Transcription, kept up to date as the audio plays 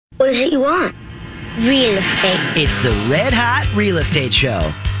What is it you want? Real estate. It's the Red Hot Real Estate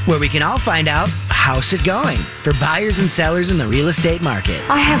Show, where we can all find out how's it going for buyers and sellers in the real estate market.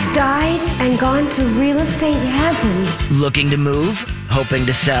 I have died and gone to real estate heaven. Looking to move? Hoping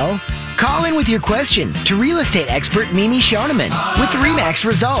to sell? Call in with your questions to real estate expert Mimi Shoneman with RE/MAX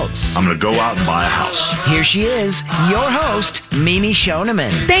Results. I'm going to go out and buy a house. Here she is, your host, Mimi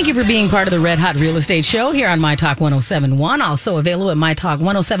Shoneman. Thank you for being part of the Red Hot Real Estate Show here on My Talk 1071. Also available at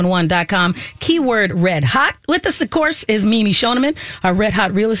mytalk1071.com. Keyword Red Hot. With us, of course, is Mimi Shoneman, our Red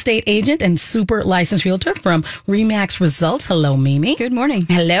Hot real estate agent and super licensed realtor from RE/MAX Results. Hello, Mimi. Good morning.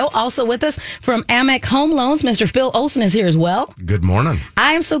 Hello. Also with us from Amec Home Loans, Mr. Phil Olson is here as well. Good morning.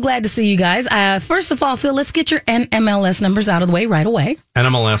 I am so glad to see you guys. First of all, Phil, let's get your NMLS numbers out of the way right away.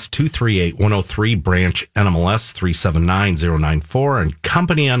 NMLS 238103, branch NMLS 379094, and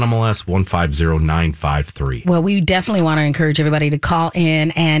company NMLS 150953. Well, we definitely want to encourage everybody to call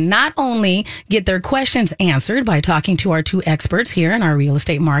in and not only get their questions answered by talking to our two experts here in our real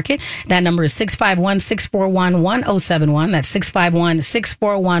estate market. That number is 651-641-1071. That's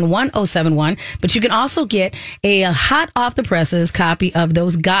 651-641-1071. But you can also get a hot off the presses copy of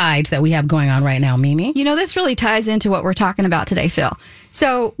those guides that we have going on right now, Mimi. You know, this really ties into what we're talking about today, Phil.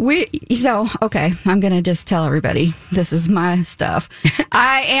 Okay, I'm going to just tell everybody this is my stuff.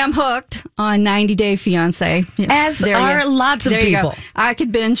 I am hooked on 90 Day Fiancé. As are lots of people. I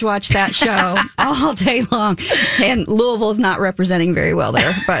could binge watch that show all day long. And Louisville's not representing very well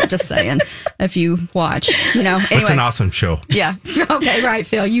there, but just saying, if you watch, Anyway. It's an awesome show. Yeah. Okay, right,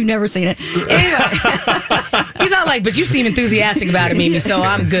 Phil. You've never seen it. Anyway. He's not like, but you seem enthusiastic about it, Mimi, so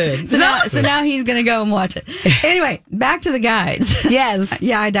I'm good. So now he's going to go and watch it. Anyway, back to the guides. Yes.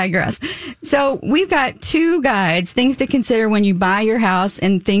 Yeah, I digress. So we've got two guides, things to consider when you buy your house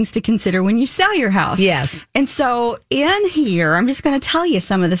and things to consider when you sell your house. Yes. And so in here, I'm just going to tell you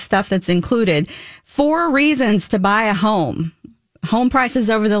some of the stuff that's included. 4 reasons to buy a home. Home prices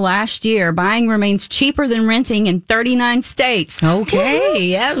over the last year. Buying remains cheaper than renting in 39 states. Okay,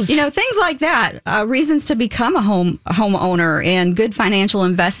 yes. Things like that. Reasons to become a homeowner and good financial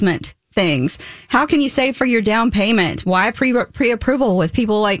investment things. How can you save for your down payment? Why pre-approval with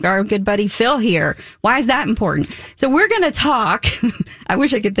people like our good buddy Phil here? Why is that important? So we're going to talk. I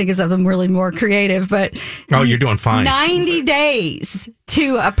wish I could think of something really more creative, but oh, you're doing fine. 90 days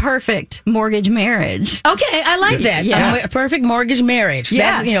to a perfect mortgage marriage. Okay, I like that. Yeah. A perfect mortgage marriage.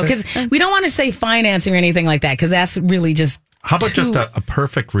 Yes. That's, because we don't want to say financing or anything like that, because that's really just. How about just a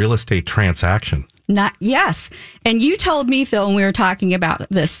perfect real estate transaction? Yes. And you told me, Phil, when we were talking about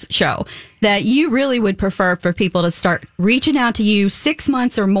this show, that you really would prefer for people to start reaching out to you 6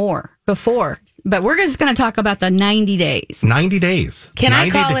 months or more before. But we're just going to talk about the 90 days. 90 days. Can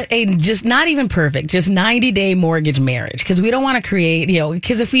I call it a just not even perfect, just 90-day mortgage marriage? Because we don't want to create,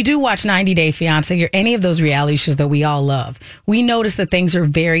 because if we do watch 90 Day Fiancé or any of those reality shows that we all love, we notice that things are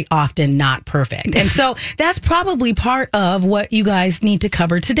very often not perfect. And so that's probably part of what you guys need to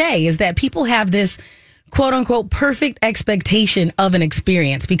cover today is that people have this quote unquote perfect expectation of an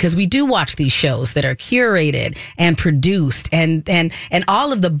experience because we do watch these shows that are curated and produced and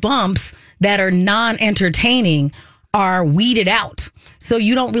all of the bumps that are non-entertaining are weeded out. So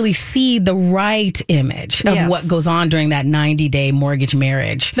you don't really see the right image of what goes on during that 90-day mortgage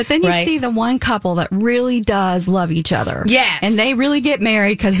marriage. But then you see the one couple that really does love each other. Yes. And they really get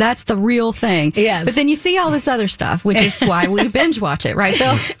married because that's the real thing. Yes. But then you see all this other stuff, which is why we binge watch it, right,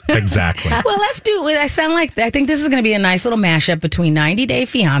 Phil? Exactly. Well, let's do it. I think this is going to be a nice little mashup between 90 Day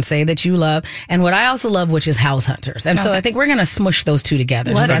Fiancé that you love and what I also love, which is House Hunters. And so I think we're going to smush those two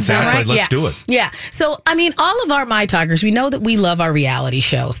together. Does that sound right? Let's do it. Yeah. So, all of our My Talkers, we know that we love our reality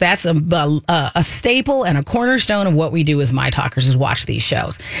shows. That's a staple and a cornerstone of what we do as My Talkers is watch these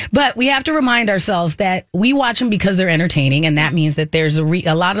shows. But we have to remind ourselves that we watch them because they're entertaining, and that means that there's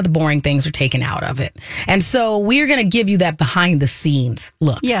a lot of the boring things are taken out of it. And so we're going to give you that behind the scenes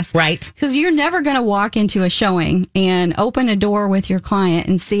look. Yes. Right? Because you're never going to walk into a showing and open a door with your client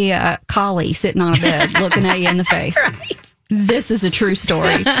and see a collie sitting on a bed looking at you in the face. Right. This is a true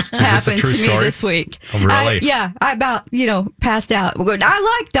story. Happened to me this week. Oh, really? I about, passed out.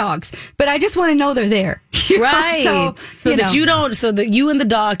 I like dogs, but I just want to know they're there. Right. So that you and the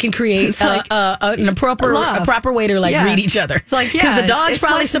dog can create a proper way to greet each other. It's like, because the dog's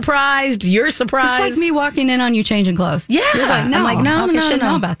probably surprised, you're surprised. It's like me walking in on you changing clothes. Yeah. It's like, no, I should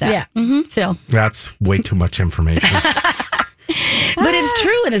know about that. Yeah. Mm-hmm. Phil. That's way too much information. But it's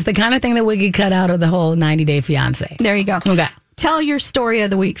true, and it's the kind of thing that we could cut out of the whole 90 Day Fiancé. There you go. Okay. Tell your story of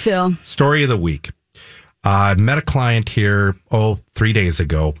the week, Phil. Story of the week. I met a client here, 3 days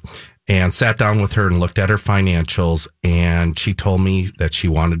ago, and sat down with her and looked at her financials. And she told me that she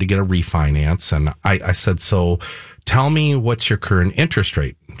wanted to get a refinance. And I said, so tell me what's your current interest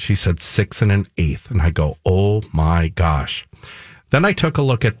rate? She said 6 1/8. And I go, oh my gosh. Then I took a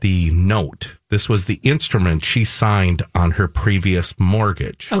look at the note. This was the instrument she signed on her previous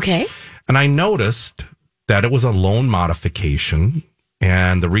mortgage. Okay. And I noticed that it was a loan modification.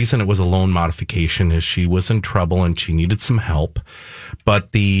 And the reason it was a loan modification is she was in trouble and she needed some help.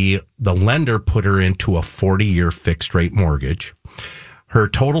 But the lender put her into a 40-year fixed rate mortgage. Her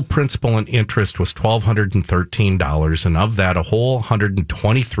total principal and interest was $1,213. And of that, a whole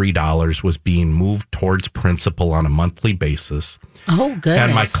 $123 was being moved towards principal on a monthly basis. Oh, goodness.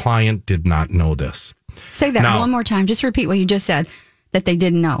 And my client did not know this. Say that one more time. Just repeat what you just said, that they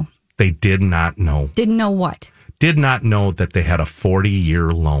didn't know. They did not know. Didn't know what? Did not know that they had a 40-year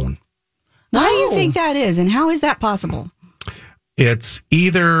loan. Why do you think that is? And how is that possible? It's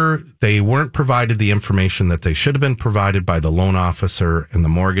either they weren't provided the information that they should have been provided by the loan officer and the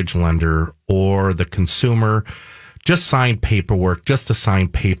mortgage lender, or the consumer just signed paperwork, just to sign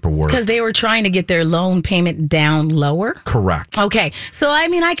paperwork. Because they were trying to get their loan payment down lower? Correct. Okay. So, I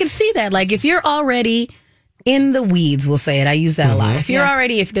mean, I could see that. Like, if you're already in the weeds, we'll say it. I use that a lot. If you're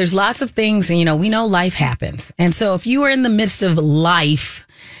already, if there's lots of things, and, you know, we know life happens. And so if you are in the midst of life,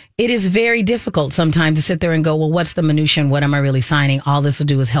 it is very difficult sometimes to sit there and go, well, what's the minutia and what am I really signing? All this will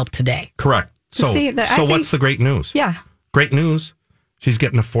do is help today. Correct. So, See, I think- what's the great news? Yeah. Great news. She's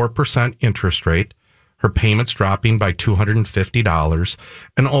getting a 4% interest rate. Her payment's dropping by $250.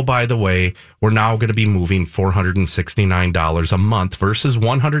 And oh, by the way, we're now going to be moving $469 a month versus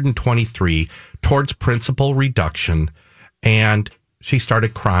 $123 towards principal reduction. And she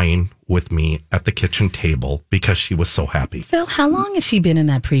started crying with me at the kitchen table because she was so happy. Phil, how long has she been in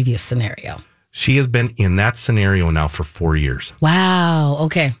that previous scenario? She has been in that scenario now for 4 years. Wow.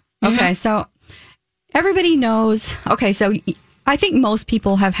 Okay. Okay. So everybody knows. Okay. So I think most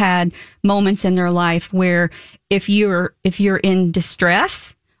people have had moments in their life where if you're in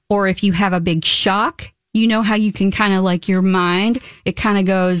distress or if you have a big shock, you know how you can kind of like your mind, it kind of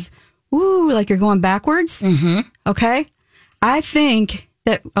goes, ooh, like you're going backwards. Mm-hmm. Okay. I think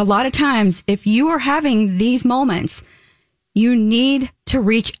that a lot of times if you are having these moments, you need to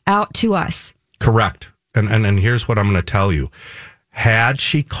reach out to us. Correct. And here's what I'm going to tell you. Had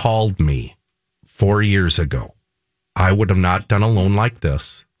she called me 4 years ago, I would have not done a loan like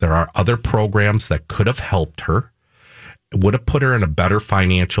this. There are other programs that could have helped her. It would have put her in a better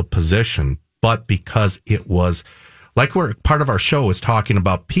financial position. But because it was, like we're part of our show is talking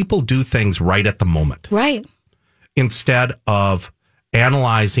about, people do things right at the moment. Right. Instead of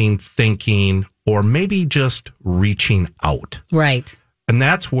analyzing, thinking, or maybe just reaching out. Right. And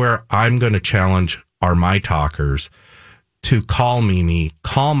that's where I'm going to challenge our My Talkers to call Mimi,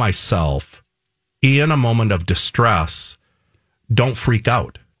 call myself in a moment of distress. Don't freak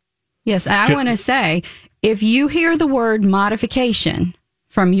out. Yes, I want to say, if you hear the word modification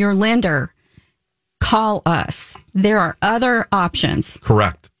from your lender, call us. There are other options.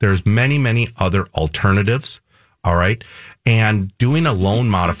 Correct. There's many, many other alternatives. All right. And doing a loan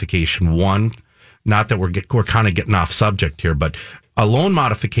modification, not that we're kind of getting off subject here, but a loan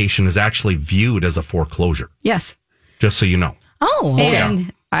modification is actually viewed as a foreclosure. Yes. Just so you know. Oh,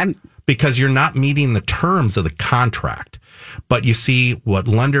 And because you're not meeting the terms of the contract. But you see what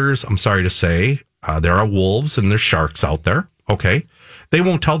lenders, I'm sorry to say, there are wolves and there's sharks out there. Okay. They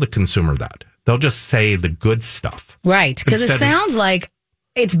won't tell the consumer that. They'll just say the good stuff. right. Because it sounds like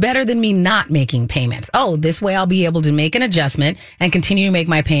it's better than me not making payments. Oh, this way I'll be able to make an adjustment and continue to make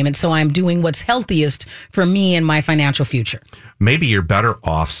my payments. So I'm doing what's healthiest for me and my financial future. Maybe you're better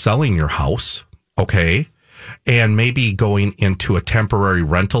off selling your house. Okay. And maybe going into a temporary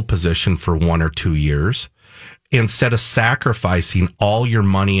rental position for 1 or 2 years instead of sacrificing all your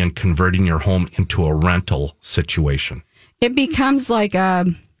money and converting your home into a rental situation. it becomes like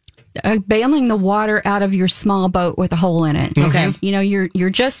bailing the water out of your small boat with a hole in it. Okay. You know, you're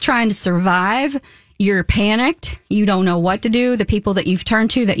just trying to survive. You're panicked. You don't know what to do. The people that you've turned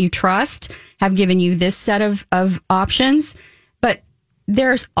to that you trust have given you this set of options, but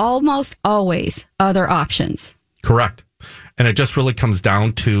there's almost always other options. Correct. And it just really comes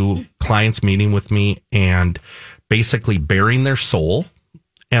down to clients meeting with me and basically bearing their soul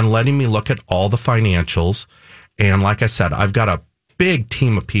and letting me look at all the financials. And like I said, I've got a big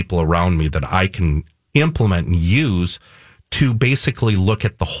team of people around me that I can implement and use to basically look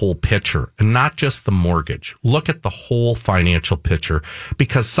at the whole picture and not just the mortgage. Look at the whole financial picture,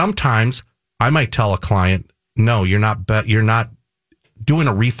 because sometimes I might tell a client, no, you're not doing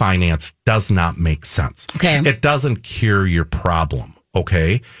a refinance does not make sense. Okay. It doesn't cure your problem.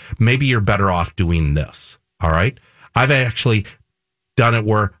 okay, maybe you're better off doing this. All right. I've actually done it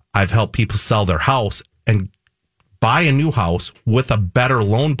where I've helped people sell their house and buy a new house with a better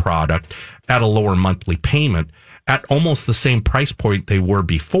loan product at a lower monthly payment at almost the same price point they were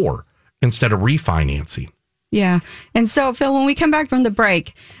before instead of refinancing. Yeah. And so, Phil, when we come back from the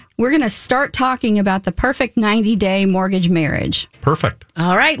break, we're going to start talking about the perfect 90-day mortgage marriage. Perfect.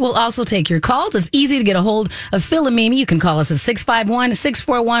 All right. We'll also take your calls. It's easy to get a hold of Phil and Mimi. You can call us at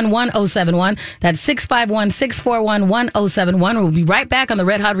 651-641-1071. That's 651-641-1071. We'll be right back on the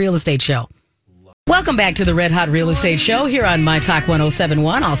Red Hot Real Estate Show. Welcome back to the Red Hot Real Estate Show here on My Talk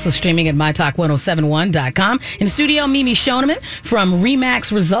 1071, also streaming at mytalk1071.com. In studio, Mimi Shoneman from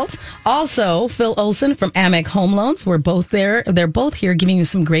Remax Results. Also, Phil Olson from Amec Home Loans. We're both there. They're both here giving you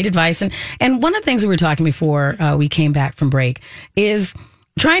some great advice. And one of the things we were talking before we came back from break is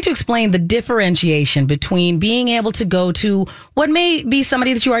trying to explain the differentiation between being able to go to what may be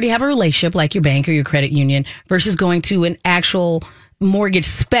somebody that you already have a relationship, like your bank or your credit union, versus going to an actual mortgage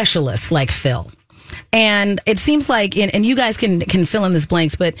specialist like Phil. And it seems like, and you guys can fill in this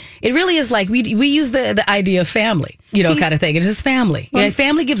blanks, but it really is like we use the idea of family, kind of thing. It's just family. Well,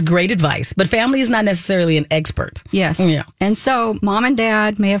 family gives great advice, but family is not necessarily an expert. Yes. Yeah. And so mom and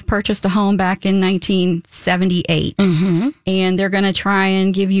dad may have purchased a home back in 1978, and they're going to try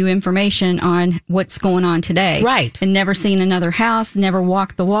and give you information on what's going on today. Right. And never seen another house, never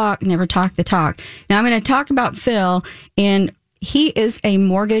walked the walk, never talked the talk. Now I'm going to talk about Phil, and he is a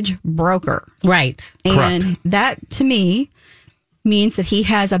mortgage broker. Right. And Correct. that, to me, means that he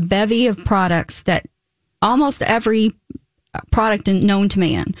has a bevy of products that almost every product known to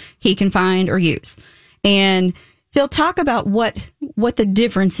man he can find or use. And Phil, talk about what the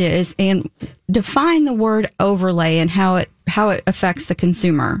difference is and define the word overlay and how it affects the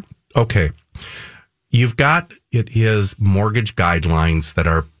consumer. Okay. It is mortgage guidelines that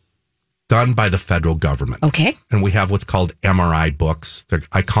are done by the federal government. Okay. And we have what's called MRI books.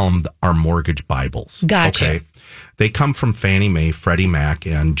 I call them our mortgage Bibles. Gotcha. Okay. They come from Fannie Mae, Freddie Mac,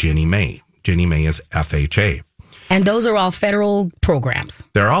 and Ginnie Mae. Ginnie Mae is FHA. And those are all federal programs.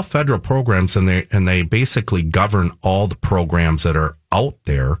 They're all federal programs, and they basically govern all the programs that are out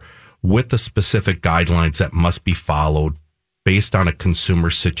there with the specific guidelines that must be followed based on a consumer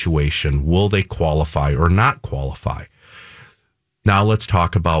situation. Will they qualify or not qualify? Now let's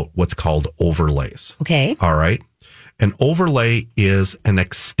talk about what's called overlays. Okay. All right. An overlay is an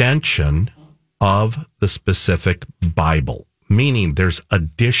extension of the specific Bible, meaning there's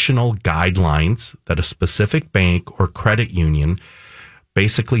additional guidelines that a specific bank or credit union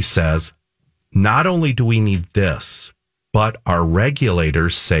basically says, not only do we need this, but our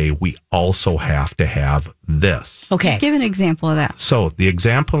regulators say we also have to have this. Okay. Give an example of that. So the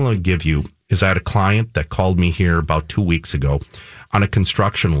example I'll give you is I had a client that called me here about 2 weeks ago on a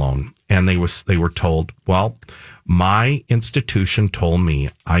construction loan, and they were told, well, my institution told me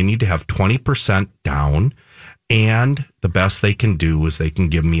I need to have 20% down, and the best they can do is they can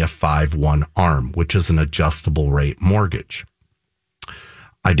give me a 5/1 ARM, which is an adjustable rate mortgage.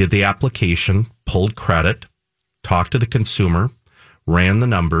 I did the application, pulled credit, talked to the consumer, ran the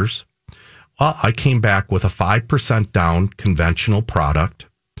numbers. Well, I came back with a 5% down conventional product.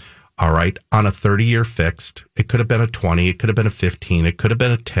 All right. On a 30-year fixed, it could have been a 20, it could have been a 15, it could have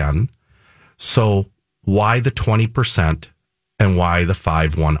been a 10. So why the 20% and why the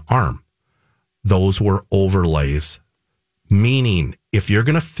 5/1 ARM? Those were overlays, meaning if you're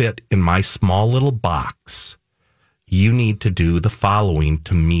going to fit in my small little box, you need to do the following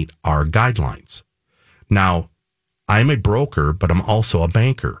to meet our guidelines. Now, I'm a broker, but I'm also a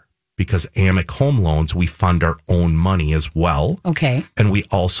banker. Because Amec Home Loans, we fund our own money as well. Okay. And we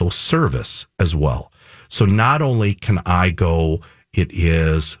also service as well. So not only can I go, it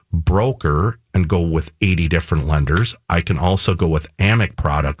is broker and go with 80 different lenders, I can also go with Amec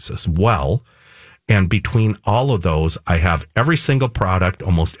products as well. And between all of those, I have every single product,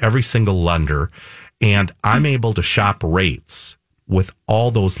 almost every single lender, and I'm able to shop rates with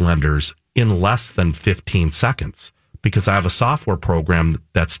all those lenders in less than 15 seconds. Because I have a software program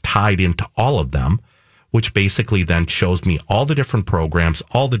that's tied into all of them, which basically then shows me all the different programs,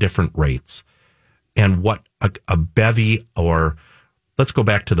 all the different rates, and what a bevy, or let's go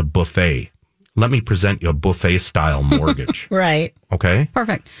back to the buffet. Let me present you a buffet style mortgage. Right. Okay.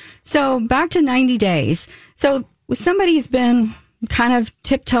 Perfect. So back to 90 days. So somebody's been kind of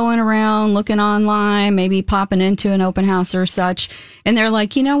tiptoeing around, looking online, maybe popping into an open house or such, and they're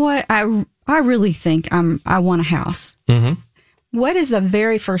like, you know what? I really think I want a house. Mm-hmm. What is the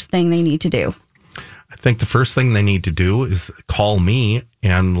very first thing they need to do? I think the first thing they need to do is call me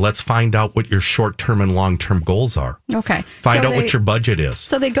and let's find out what your short-term and long-term goals are. Okay. Find out what your budget is.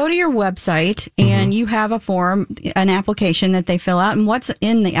 So they go to your website and you have a form, an application that they fill out. And what's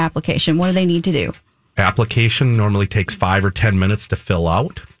in the application? What do they need to do? Application normally takes 5 or 10 minutes to fill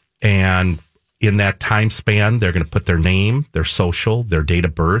out. And in that time span, they're going to put their name, their social, their date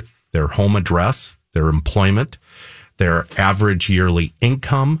of birth, their home address, their employment, their average yearly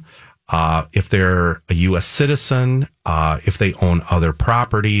income, if they're a U.S. citizen, if they own other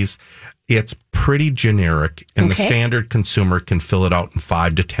properties. It's pretty generic, and the standard consumer can fill it out in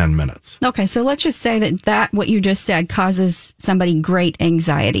 5 to 10 minutes. Okay, so let's just say that what you just said causes somebody great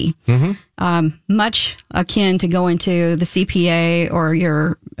anxiety, much akin to going to the CPA or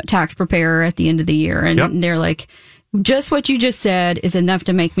your tax preparer at the end of the year, and they're like, just what you just said is enough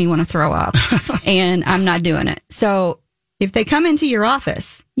to make me want to throw up, and I'm not doing it. So if they come into your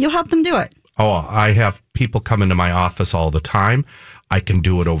office, you'll help them do it. Oh, I have people come into my office all the time. I can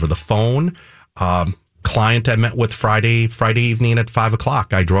do it over the phone. Client I met with Friday evening at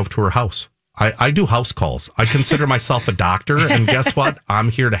 5:00. I drove to her house. I do house calls. I consider myself a doctor, and guess what? I'm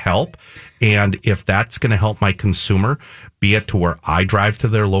here to help. And if that's going to help my consumer, be it to where I drive to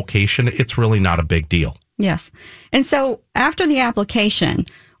their location, it's really not a big deal. Yes. And so after the application,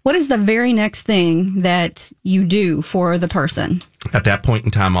 what is the very next thing that you do for the person? At that point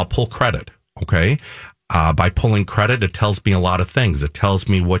in time, I'll pull credit. Okay. By pulling credit, it tells me a lot of things. It tells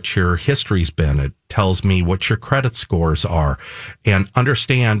me what your history's been. It tells me what your credit scores are. And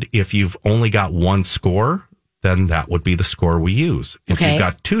understand, if you've only got one score, then that would be the score we use. If you've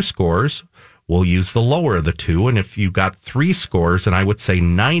got 2 scores, we'll use the lower of the 2. And if you've got 3 scores, and I would say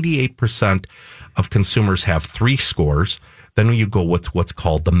 98% of consumers have 3 scores, then you go with what's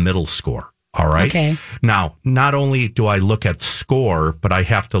called the middle score. All right. Okay. Now, not only do I look at score, but I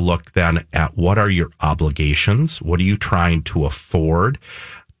have to look then at what are your obligations? What are you trying to afford?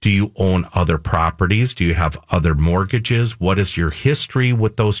 Do you own other properties? Do you have other mortgages? What is your history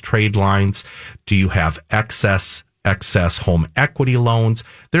with those trade lines? Do you have excess home equity loans?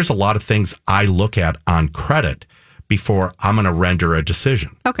 There's a lot of things I look at on credit before I'm going to render a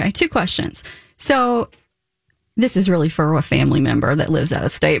decision. Okay. 2 questions. So this is really for a family member that lives out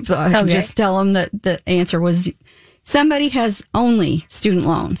of state. But just tell them that the answer was somebody has only student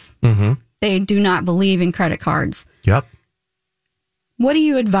loans. Mm-hmm. They do not believe in credit cards. Yep. What do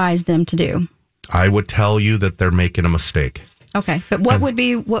you advise them to do? I would tell you that they're making a mistake. Okay. But what would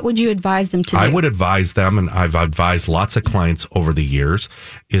you advise them to do? I would advise them, and I've advised lots of clients over the years,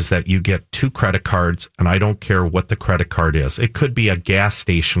 is that you get 2 credit cards, and I don't care what the credit card is. It could be a gas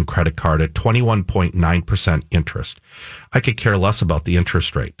station credit card at 21.9% interest. I could care less about the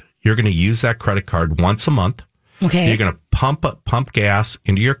interest rate. You're going to use that credit card once a month. Okay. You're going to pump gas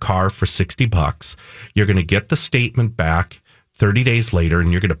into your car for $60. You're going to get the statement back 30 days later,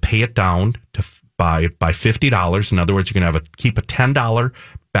 and you're going to pay it down to by $50. In other words, you're going to keep a $10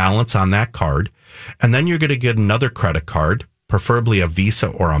 balance on that card. And then you're going to get another credit card, preferably a Visa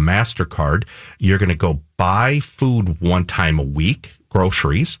or a MasterCard. You're going to go buy food 1 time a week,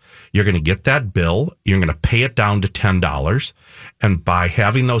 groceries. You're going to get that bill. You're going to pay it down to $10. And by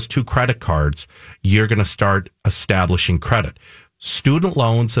having those 2 credit cards, you're going to start establishing credit. Student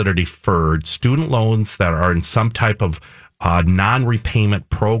loans that are deferred, student loans that are in some type of non-repayment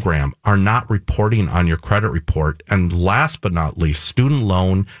program are not reporting on your credit report. And last but not least, student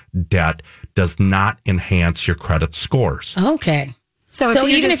loan debt does not enhance your credit scores. Okay. So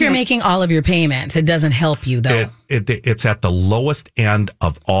even if you're making all of your payments, it doesn't help you, though. It's at the lowest end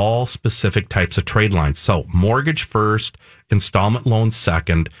of all specific types of trade lines. So mortgage first, installment loan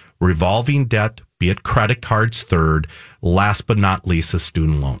second, revolving debt, be it credit cards third, last but not least is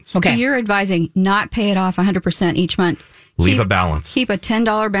student loans. Okay. So you're advising not pay it off 100% each month. Leave a balance. Keep a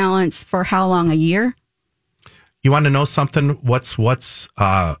 $10 balance for how long? A year? You want to know something? What's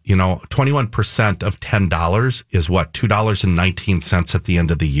 21% of $10 is what? $2.19 at the end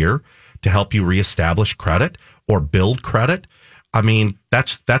of the year to help you reestablish credit or build credit. I mean,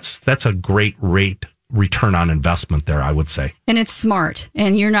 that's a great rate return on investment there, I would say. And it's smart,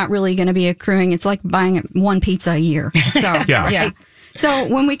 and you're not really going to be accruing. It's like buying 1 pizza a year. So yeah. So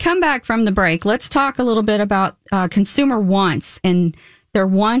when we come back from the break, let's talk a little bit about consumer wants and their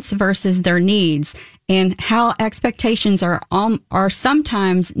wants versus their needs, and how expectations are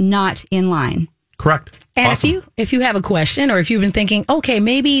sometimes not in line. Correct. And awesome. if you have a question, or if you've been thinking, okay,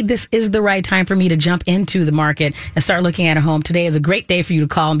 maybe this is the right time for me to jump into the market and start looking at a home, today is a great day for you to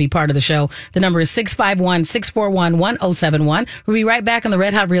call and be part of the show. The number is 651-641-1071. We'll be right back on the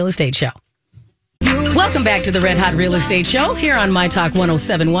Red Hot Real Estate Show. Welcome back to the Red Hot Real Estate Show here on My Talk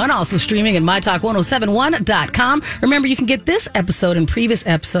 1071, also streaming at mytalk1071.com. Remember, you can get this episode and previous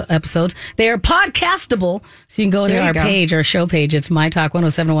episodes. They are podcastable, so you can go to our page, our show page. It's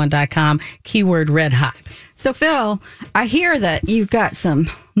mytalk1071.com, keyword Red Hot. So, Phil, I hear that you've got some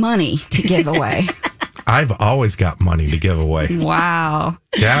money to give away. I've always got money to give away. Wow.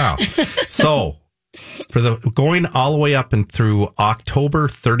 Yeah. So, for the going all the way up and through October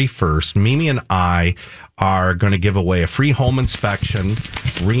 31st, Mimi and I are going to give away a free home inspection,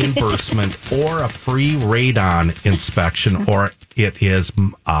 reimbursement, or a free radon inspection, or it is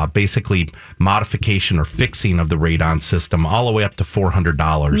basically modification or fixing of the radon system, all the way up to $400.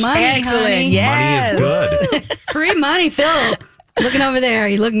 Money, Excellent. honey. Yes. Money is good. Free money, Phil. Looking over there.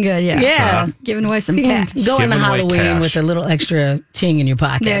 You're looking good. Yeah. Yeah. Giving away some You can cash. go into Giving away Halloween cash. with a little extra ching in your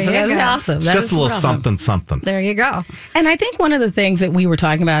pocket. There So you that's go. awesome. It's That just is a little awesome. something. There you go. And I think one of the things that we were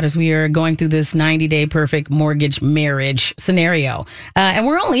talking about is we are going through this 90-day perfect mortgage marriage scenario. And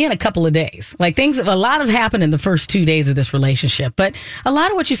we're only in a couple of days. Like a lot have happened in the first 2 days of this relationship. But a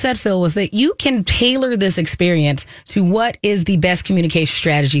lot of what you said, Phil, was that you can tailor this experience to what is the best communication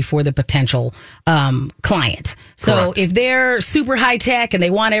strategy for the potential client. So Correct. if they're super high tech and they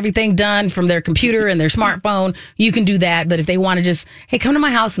want everything done from their computer and their smartphone, you can do that. But if they want to just, hey, come to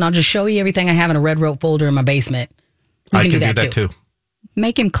my house and I'll just show you everything I have in a red rope folder in my basement. I can do that too.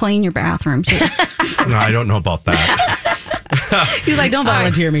 Make him clean your bathroom, too. No, I don't know about that. He's like, don't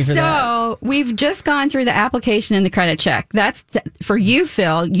volunteer me for that. So we've just gone through the application and the credit check. That's for you,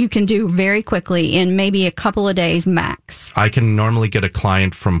 Phil. You can do very quickly in maybe a couple of days max. I can normally get a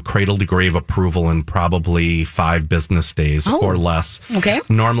client from cradle to grave approval in probably 5 business days or less. Okay.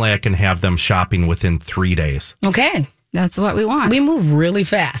 Normally, I can have them shopping within 3 days. Okay. That's what we want. We move really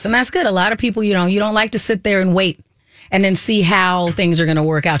fast. And that's good. A lot of people, you don't like to sit there and wait and then see how things are going to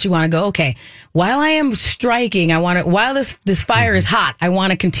work out. You want to go, okay, while I am striking, while this fire is hot, I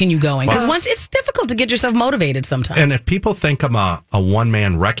want to continue going. Because once it's difficult to get yourself motivated sometimes. And if people think I'm a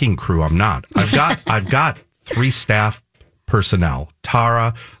one-man wrecking crew, I'm not. I've got 3 staff personnel,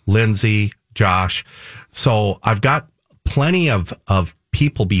 Tara, Lindsay, Josh. So I've got plenty of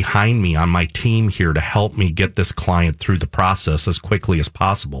people behind me on my team here to help me get this client through the process as quickly as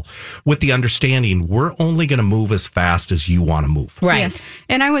possible, with the understanding we're only going to move as fast as you want to move. Right. Yes.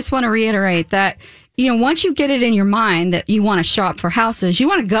 And I just want to reiterate that, once you get it in your mind that you want to shop for houses, you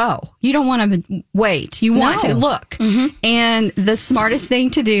want to go. You don't want to wait. You want to look. Mm-hmm. And the smartest thing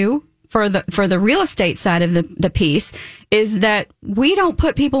to do for the real estate side of the piece is that we don't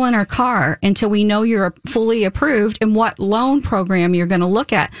put people in our car until we know you're fully approved and what loan program you're going to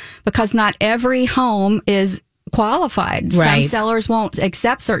look at, because not every home is qualified. Right. Some sellers won't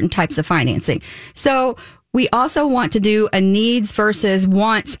accept certain types of financing. So we also want to do a needs versus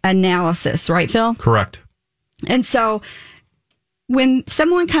wants analysis, right, Phil? Correct. And so when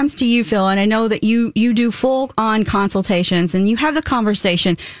someone comes to you, Phil, and I know that you do full on consultations and you have the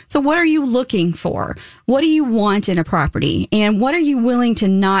conversation. So what are you looking for? What do you want in a property? And what are you willing to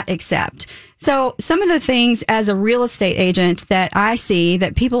not accept? So some of the things as a real estate agent that I see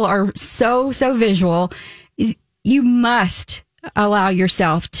that people are so visual, you must allow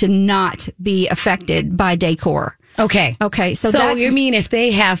yourself to not be affected by decor. Okay. So you mean if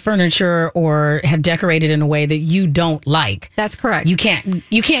they have furniture or have decorated in a way that you don't like, that's correct. you can't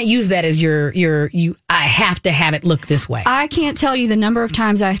use that as I have to have it look this way. I can't tell you the number of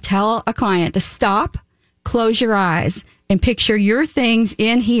times I tell a client to stop, close your eyes, and picture your things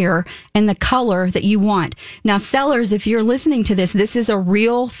in here and the color that you want. Now, sellers, if you're listening to this is a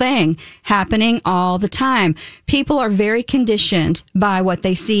real thing happening all the time. People are very conditioned by what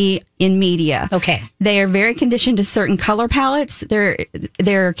they see in media. Okay. They are very conditioned to certain color palettes.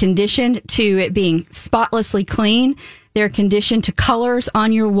 They're conditioned to it being spotlessly clean. They're conditioned to colors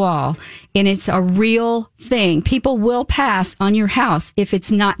on your wall, and it's a real thing. People will pass on your house if it's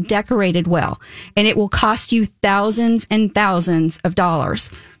not decorated well, and it will cost you thousands and thousands of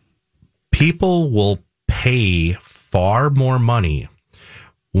dollars. People will pay far more money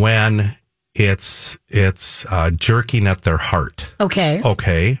when it's jerking at their heart. Okay.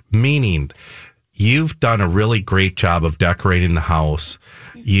 Okay. Meaning you've done a really great job of decorating the house.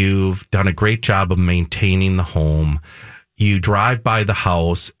 You've done a great job of maintaining the home. You drive by the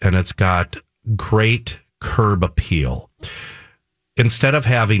house and it's got great curb appeal. Instead of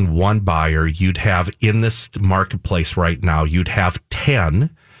having one buyer, you'd have in this marketplace right now, you'd have 10.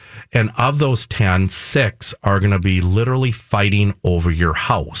 And of those 10, 6 are going to be literally fighting over your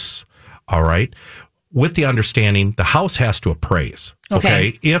house. All right. with the understanding the house has to appraise.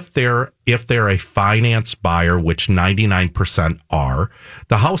 Okay. If they're a finance buyer, which 99% are,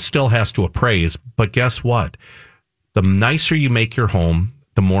 the house still has to appraise. But guess what? The nicer you make your home,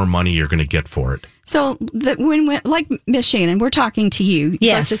 the more money you're going to get for it. So when like Miss Shannon, we're talking to you.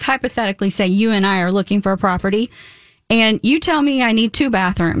 Yes. Let's just hypothetically say you and I are looking for a property, and you tell me I need 2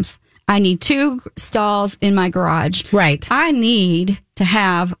 bathrooms. I need 2 stalls in my garage. Right. I need to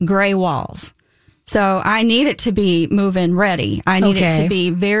have gray walls. So I need it to be move-in ready. I need it to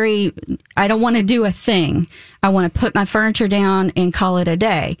be I don't want to do a thing. I want to put my furniture down and call it a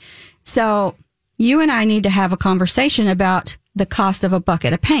day. So you and I need to have a conversation about the cost of a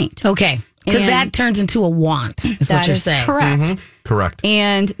bucket of paint. Okay. Because And that turns into a want, is what you're saying. Correct. Correct.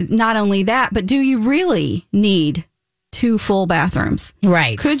 And not only that, but do you really need 2 full bathrooms?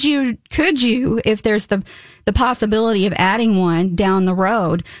 Right. Could you, if there's the possibility of adding one down the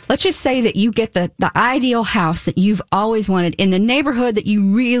road, let's just say that you get the ideal house that you've always wanted in the neighborhood that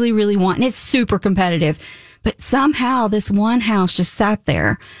you really, really want, and it's super competitive, but somehow this one house just sat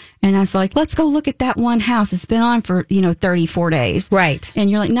there. And I was like, let's go look at that one house. It's been on for, 34 days. Right. And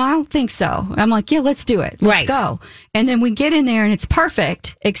you're like, no, I don't think so. I'm like, yeah, let's do it. Let's Right. go. And then we get in there and it's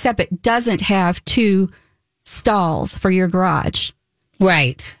perfect, except it doesn't have 2 stalls for your garage.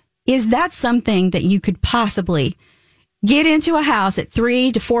 Right. Is that something that you could possibly get into a house at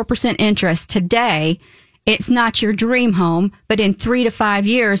 3 to 4% interest today? It's not your dream home, but in 3 to 5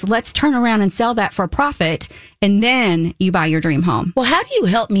 years, let's turn around and sell that for a profit, and then you buy your dream home. Well, how do you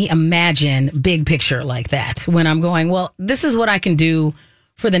help me imagine big picture like that when I'm going, well, this is what I can do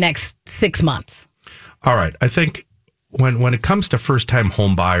for the next 6 months? All right. I think when it comes to first-time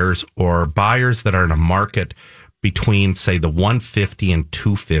home buyers or buyers that are in a market between, say, the 150 and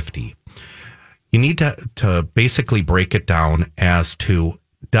 250, you need to basically break it down as to,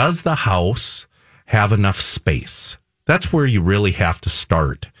 does the house have enough space? That's where you really have to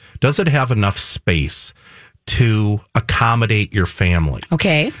start. Does it have enough space to accommodate your family?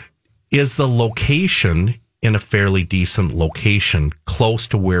 Okay. Is the location in a fairly decent location close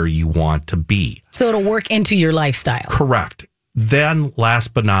to where you want to be? So it'll work into your lifestyle. Correct. Then,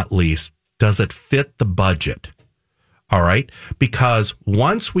 last but not least, does it fit the budget? All right. Because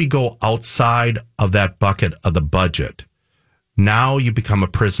once we go outside of that bucket of the budget, now you become a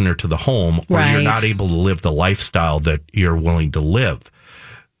prisoner to the home, or Right. you're not able to live the lifestyle that you're willing to live.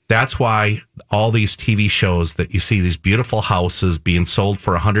 That's why all these TV shows that you see, these beautiful houses being sold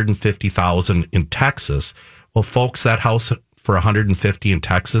for $150,000 in Texas. Well, folks, that house for $150,000 in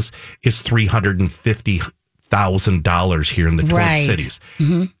Texas is $350,000 here in the Twin Right. Cities.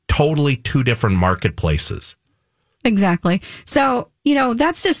 Totally 2 different marketplaces. Exactly. So,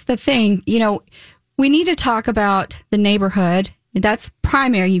 that's just the thing. We need to talk about the neighborhood. That's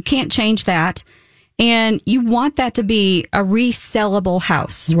primary. You can't change that. And you want that to be a resellable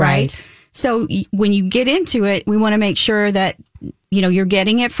house, right? So when you get into it, we want to make sure that, you're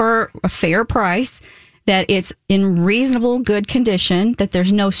getting it for a fair price, that it's in reasonable good condition, that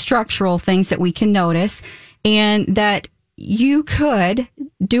there's no structural things that we can notice, and that you could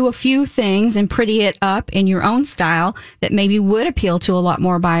do a few things and pretty it up in your own style that maybe would appeal to a lot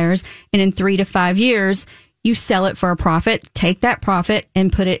more buyers. And in 3 to 5 years, you sell it for a profit, take that profit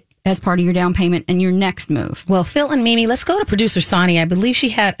and put it as part of your down payment and your next move. Well, Phil and Mimi, let's go to producer Sonny. I believe she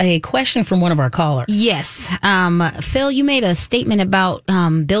had a question from one of our callers. Yes. Phil, you made a statement about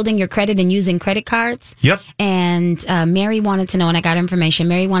building your credit and using credit cards. Yep. And Mary wanted to know, and I got information,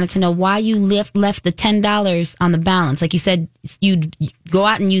 Mary wanted to know why you left the $10 on the balance. Like you said, you'd go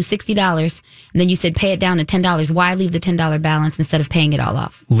out and use $60, and then you said pay it down to $10. Why leave the $10 balance instead of paying it all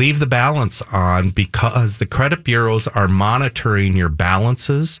off? Leave the balance on because the credit bureaus are monitoring your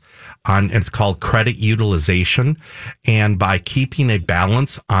balances on, it's called credit utilization. And by keeping a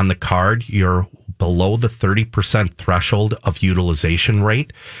balance on the card, you're below the 30% threshold of utilization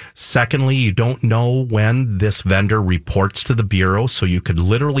rate. Secondly, you don't know when this vendor reports to the bureau, so you could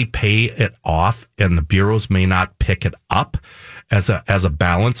literally pay it off and the bureaus may not pick it up as a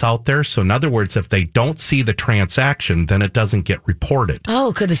balance out there. So in other words, if they don't see the transaction, then it doesn't get reported.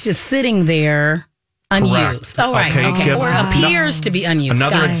 Oh, because it's just sitting there unused. Correct. Oh, right. Okay, Or appears to be unused.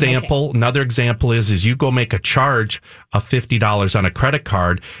 Another Got it. example is you go make a charge of $50 on a credit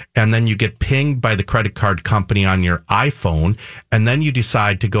card, and then you get pinged by the credit card company on your iPhone, and then you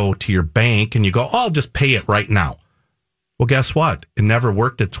decide to go to your bank and you go, oh, I'll just pay it right now. Well, guess what? It never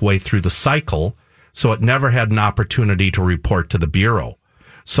worked its way through the cycle, so it never had an opportunity to report to the bureau.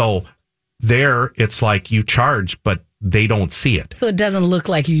 So there, it's like you charge, but they don't see it. So it doesn't look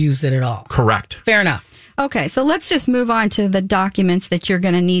like you used it at all. Correct. Fair enough. Okay, so let's just move on to the documents that you're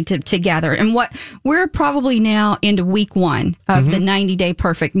going to need to gather. And what we're probably now into week 1 of the 90-day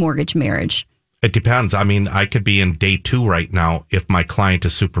perfect mortgage marriage. It depends. I mean, I could be in day 2 right now if my client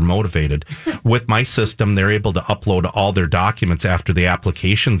is super motivated. With my system, they're able to upload all their documents after the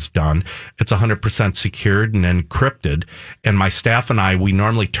application's done. It's 100% secured and encrypted. And my staff and I, we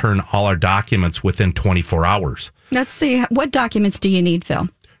normally turn all our documents within 24 hours. Let's see. What documents do you need, Phil?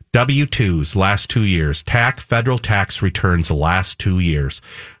 W-2s, last 2 years. Federal tax returns, the last 2 years.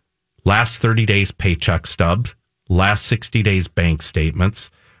 Last 30 days paycheck stubs. Last 60 days bank statements.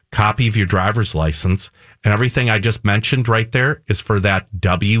 Copy of your driver's license, and everything I just mentioned right there is for that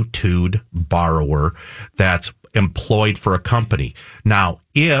W-2'd borrower that's employed for a company. Now,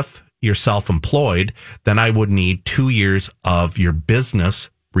 if you're self-employed, then I would need 2 years of your business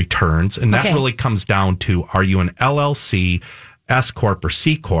returns, and that really comes down to, are you an LLC, S Corp, or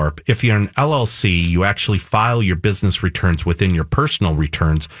C Corp? If you're an LLC, you actually file your business returns within your personal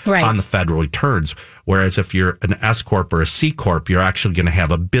returns on the federal returns. Whereas if you're an S Corp or a C Corp, you're actually going to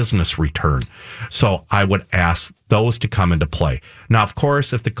have a business return. So I would ask those to come into play. Now, of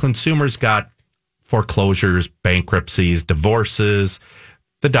course, if the consumer's got foreclosures, bankruptcies, divorces,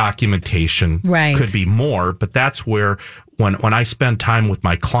 the documentation could be more, but that's where when I spend time with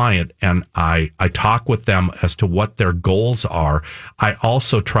my client and I talk with them as to what their goals are, I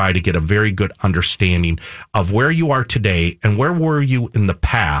also try to get a very good understanding of where you are today and where were you in the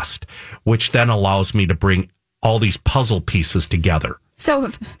past, which then allows me to bring all these puzzle pieces together.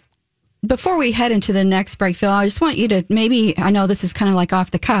 So before we head into the next break, Phil, I just want you to maybe, I know this is kind of like off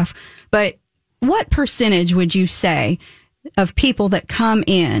the cuff, but what percentage would you say of people that come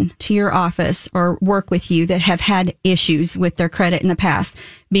in to your office or work with you that have had issues with their credit in the past,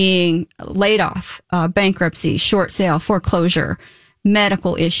 being laid off, bankruptcy, short sale, foreclosure,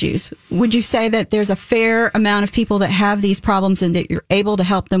 medical issues? Would you say that there's a fair amount of people that have these problems and that you're able to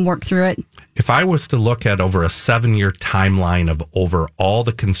help them work through it? If I was to look at over a 7-year timeline of over all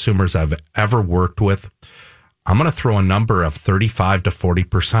the consumers I've ever worked with, I'm going to throw a number of 35 to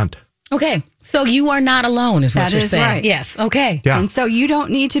 40%. Okay. So you are not alone is what you're saying. Right. Yes. Okay. Yeah. And so you don't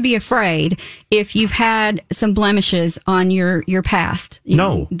need to be afraid if you've had some blemishes on your past.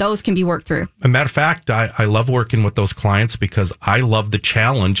 No. Those can be worked through. As a matter of fact, I love working with those clients because I love the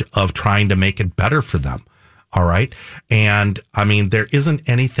challenge of trying to make it better for them. All right. And I mean, there isn't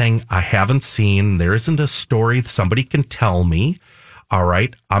anything I haven't seen. There isn't a story somebody can tell me. All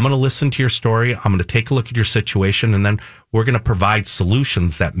right. I'm going to listen to your story. I'm going to take a look at your situation, and then we're going to provide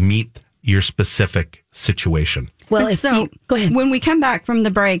solutions that meet your specific situation. Well, go ahead. When we come back from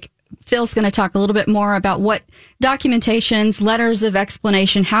the break, Phil's going to talk a little bit more about what documentations, letters of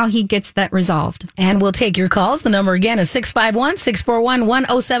explanation, how he gets that resolved. And we'll take your calls. The number again is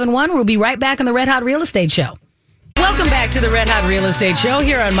 651-641-1071. We'll be right back on the Red Hot Real Estate Show. Welcome back to the Red Hot Real Estate Show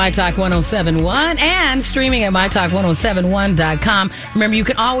here on My Talk 1071 and streaming at MyTalk1071.com. Remember, you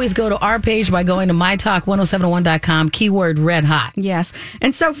can always go to our page by going to MyTalk1071.com, keyword Red Hot. Yes.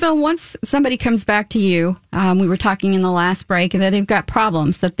 And so, Phil, once somebody comes back to you, we were talking in the last break, and that they've got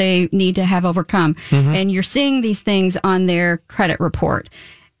problems that they need to have overcome, and you're seeing these things on their credit report.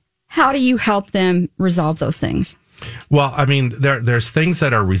 How do you help them resolve those things? Well, I mean, there's things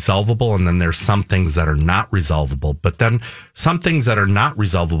that are resolvable, and then there's some things that are not resolvable. But then some things that are not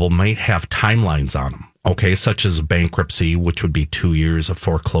resolvable might have timelines on them. Okay, such as bankruptcy, which would be 2 years, of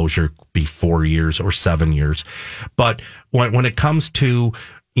foreclosure be 4 years or 7 years. But when it comes to,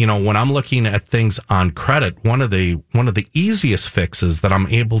 you know, when I'm looking at things on credit, one of the easiest fixes that I'm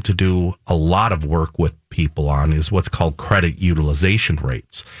able to do a lot of work with people on is what's called credit utilization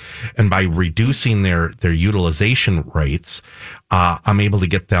rates. And by reducing their utilization rates, I'm able to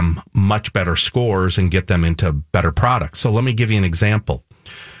get them much better scores and get them into better products. So let me give you an example.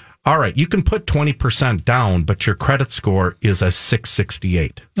 All right, you can put 20% down, but your credit score is a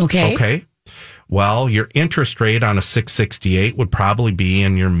 668. Okay. Well, your interest rate on a 668 would probably be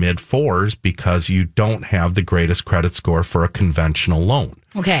in your mid 4s because you don't have the greatest credit score for a conventional loan.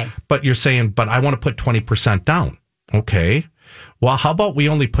 Okay. But you're saying, but I want to put 20% down. Okay. Well, how about we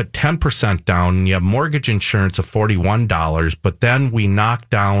only put 10% down and you have mortgage insurance of $41, but then we knock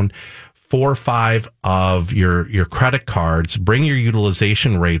down 4 or 5 of your credit cards, bring your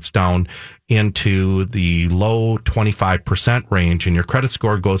utilization rates down into the low 25% range, and your credit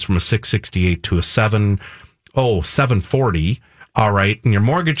score goes from a 668 to a 740. All right. And your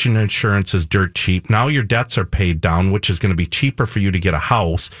mortgage and insurance is dirt cheap. Now your debts are paid down, which is going to be cheaper for you to get a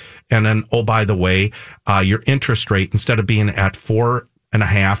house. And then, oh, by the way, your interest rate, instead of being at 4.5,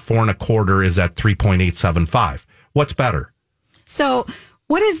 4.25, is at 3.875. What's better? So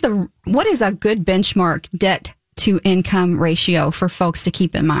What is a good benchmark debt to income ratio for folks to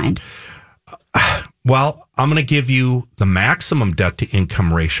keep in mind? Well, I'm going to give you the maximum debt to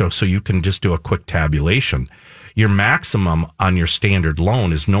income ratio so you can just do a quick tabulation. Your maximum on your standard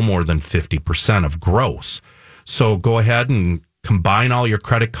loan is no more than 50% of gross. So go ahead and combine all your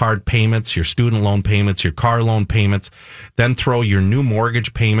credit card payments, your student loan payments, your car loan payments, then throw your new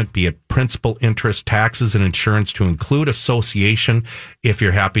mortgage payment, be it principal, interest, taxes, and insurance to include association if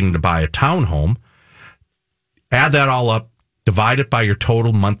you're happening to buy a townhome. Add that all up, divide it by your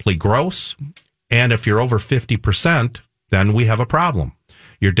total monthly gross. And if you're over 50%, then we have a problem.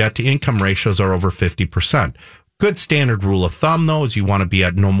 Your debt to income ratios are over 50%. Good standard rule of thumb, though, is you want to be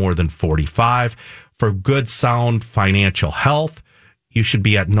at no more than 45. For good, sound financial health, you should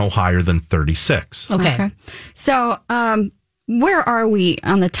be at no higher than 36. Okay. So, where are we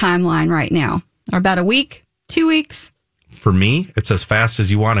on the timeline right now? About a week? 2 weeks? For me, it's as fast as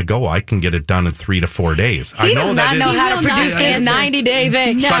you want to go. I can get it done in 3 to 4 days. He does not know how to produce this 90-day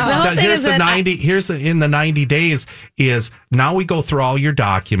thing. No. But here's the 90. In the 90 days is now we go through all your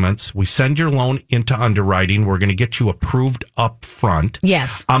documents. We send your loan into underwriting. We're going to get you approved up front.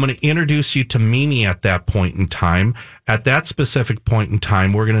 Yes. I'm going to introduce you to Mimi at that point in time. At that specific point in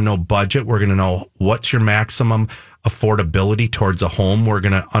time, we're going to know budget. We're going to know what's your maximum affordability towards a home. We're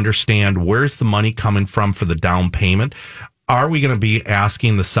going to understand where's the money coming from for the down payment. Are we going to be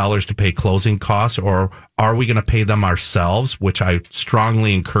asking the sellers to pay closing costs, or are we going to pay them ourselves, which I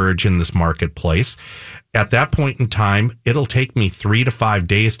strongly encourage in this marketplace? At that point in time, it'll take me 3 to 5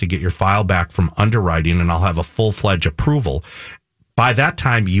 days to get your file back from underwriting, and I'll have a full-fledged approval. By that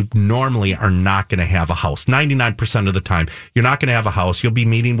time, you normally are not going to have a house. 99% of the time, you're not going to have a house. You'll be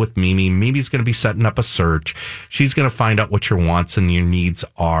meeting with Mimi. Mimi's going to be setting up a search. She's going to find out what your wants and your needs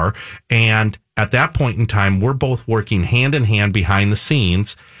are. And at that point in time, we're both working hand in hand behind the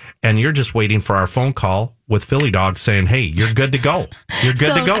scenes. And you're just waiting for our phone call with Philly Dog saying, hey, you're good to go. You're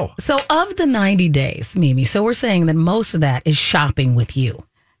good to go. So of the 90 days, Mimi, so we're saying that most of that is shopping with you.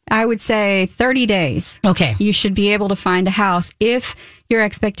 I would say 30 days. Okay. You should be able to find a house if your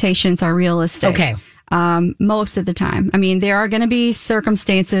expectations are realistic. Okay. Most of the time. I mean, there are going to be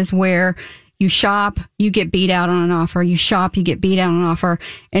circumstances where you shop, you get beat out on an offer. You shop, you get beat out on an offer.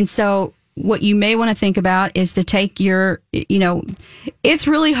 And so what you may want to think about is to take your, it's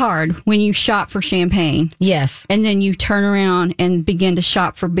really hard when you shop for champagne. Yes. And then you turn around and begin to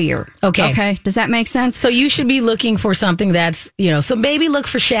shop for beer. Okay. Okay. Does that make sense? So you should be looking for something that's, so maybe look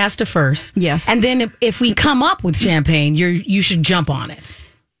for Shasta first. Yes. And then if we come up with champagne, you should jump on it.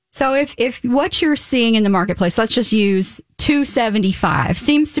 So if what you're seeing in the marketplace, let's just use 275,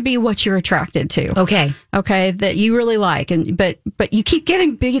 seems to be what you're attracted to. Okay. Okay, that you really like, but you keep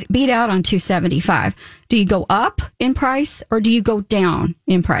getting beat out on 275. Do you go up in price or do you go down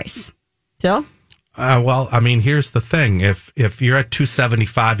in price? Phil? Well, I mean, here's the thing. If you're at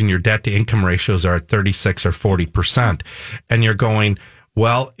 275 and your debt to income ratios are at 36 or 40%, and you're going,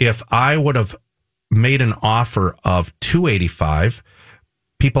 well, if I would have made an offer of 285,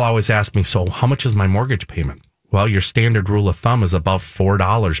 people always ask me, so how much is my mortgage payment? Well, your standard rule of thumb is about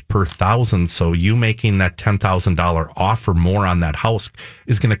 $4 per thousand. So you making that $10,000 offer more on that house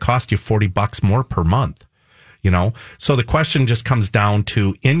is going to cost you $40 more per month. So the question just comes down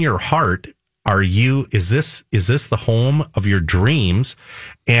to, in your heart, is this the home of your dreams?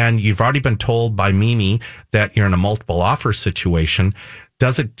 And you've already been told by Mimi that you're in a multiple offer situation.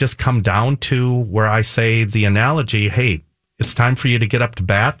 Does it just come down to where I say the analogy, hey, it's time for you to get up to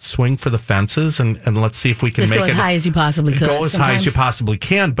bat, swing for the fences, and let's see if we can just make go as high as you possibly could. Go as high as you possibly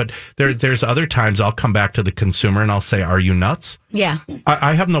can. But there's other times I'll come back to the consumer and I'll say, are you nuts? Yeah.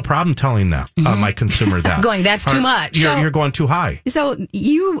 I have no problem telling that, my consumer that. Going, that's too much. You're going too high. So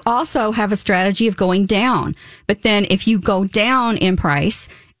you also have a strategy of going down. But then if you go down in price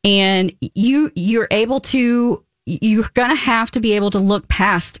and you're able to, you're going to have to be able to look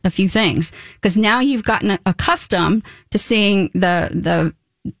past a few things, because now you've gotten accustomed to seeing the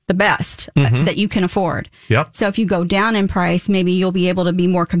best that you can afford. Yep. So if you go down in price, maybe you'll be able to be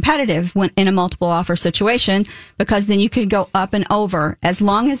more competitive when in a multiple offer situation, because then you could go up and over as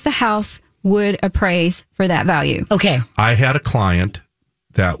long as the house would appraise for that value. Okay. I had a client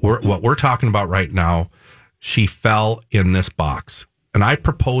that what we're talking about right now, she fell in this box, and I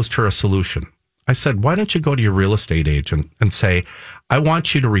proposed her a solution. I said, why don't you go to your real estate agent and say, I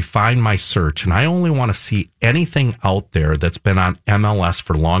want you to refine my search, and I only want to see anything out there that's been on MLS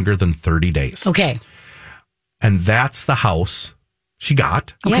for longer than 30 days. Okay. And that's the house she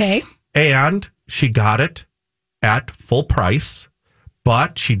got. Okay. And she got it at full price,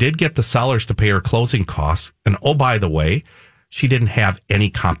 but she did get the sellers to pay her closing costs. And oh, by the way, she didn't have any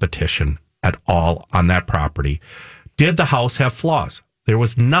competition at all on that property. Did the house have flaws? There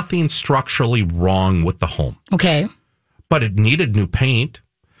was nothing structurally wrong with the home. Okay. But it needed new paint.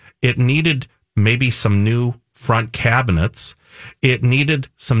 It needed maybe some new front cabinets. It needed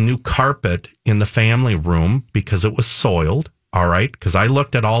some new carpet in the family room because it was soiled. All right. Because I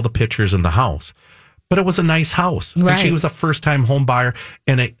looked at all the pictures in the house, but it was a nice house. Right. And she was a first time home buyer,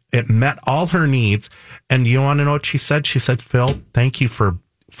 and it met all her needs. And you want to know what she said? She said, Phil, thank you for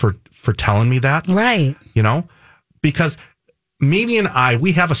telling me that. Right. You know, because Mimi and I,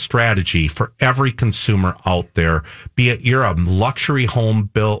 we have a strategy for every consumer out there, be it you're a luxury home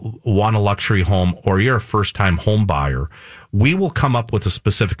want a luxury home, or you're a first-time home buyer. We will come up with a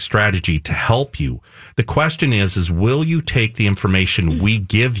specific strategy to help you. The question is will you take the information we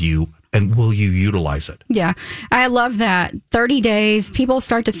give you and will you utilize it? Yeah, I love that. 30 days, people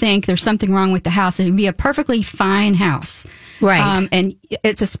start to think there's something wrong with the house. It would be a perfectly fine house. Right. And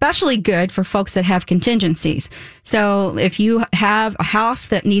it's especially good for folks that have contingencies. So if you have a house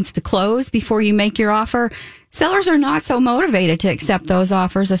that needs to close before you make your offer, sellers are not so motivated to accept those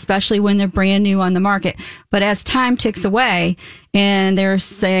offers, especially when they're brand new on the market. But as time ticks away and they're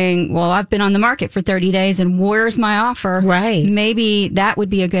saying, well, I've been on the market for 30 days and where's my offer? Right. Maybe that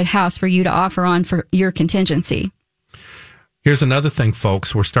would be a good house for you to offer on for your contingency. Here's another thing,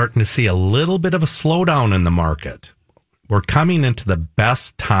 folks. We're starting to see a little bit of a slowdown in the market. We're coming into the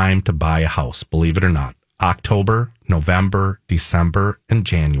best time to buy a house, believe it or not. October, November, December, and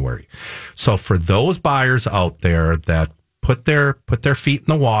January. So for those buyers out there that put their feet in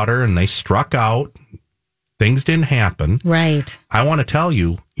the water and they struck out, things didn't happen. Right. I want to tell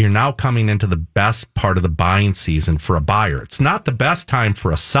you, you're now coming into the best part of the buying season for a buyer. It's not the best time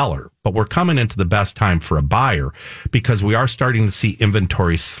for a seller, but we're coming into the best time for a buyer because we are starting to see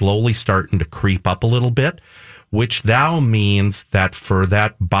inventory slowly starting to creep up a little bit, which now means that for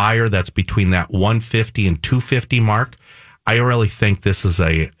that buyer that's between that 150 and 250 mark, I really think this is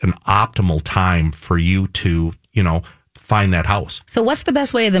an optimal time for you to, find that house. So what's the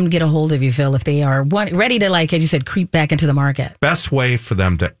best way of them to get a hold of you, Phil, if they are ready to, like, as you said, creep back into the market? Best way for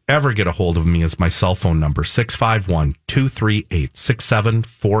them to ever get a hold of me is my cell phone number,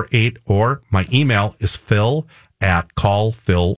 651-238-6748, or my email is phil@callphilrealty.com.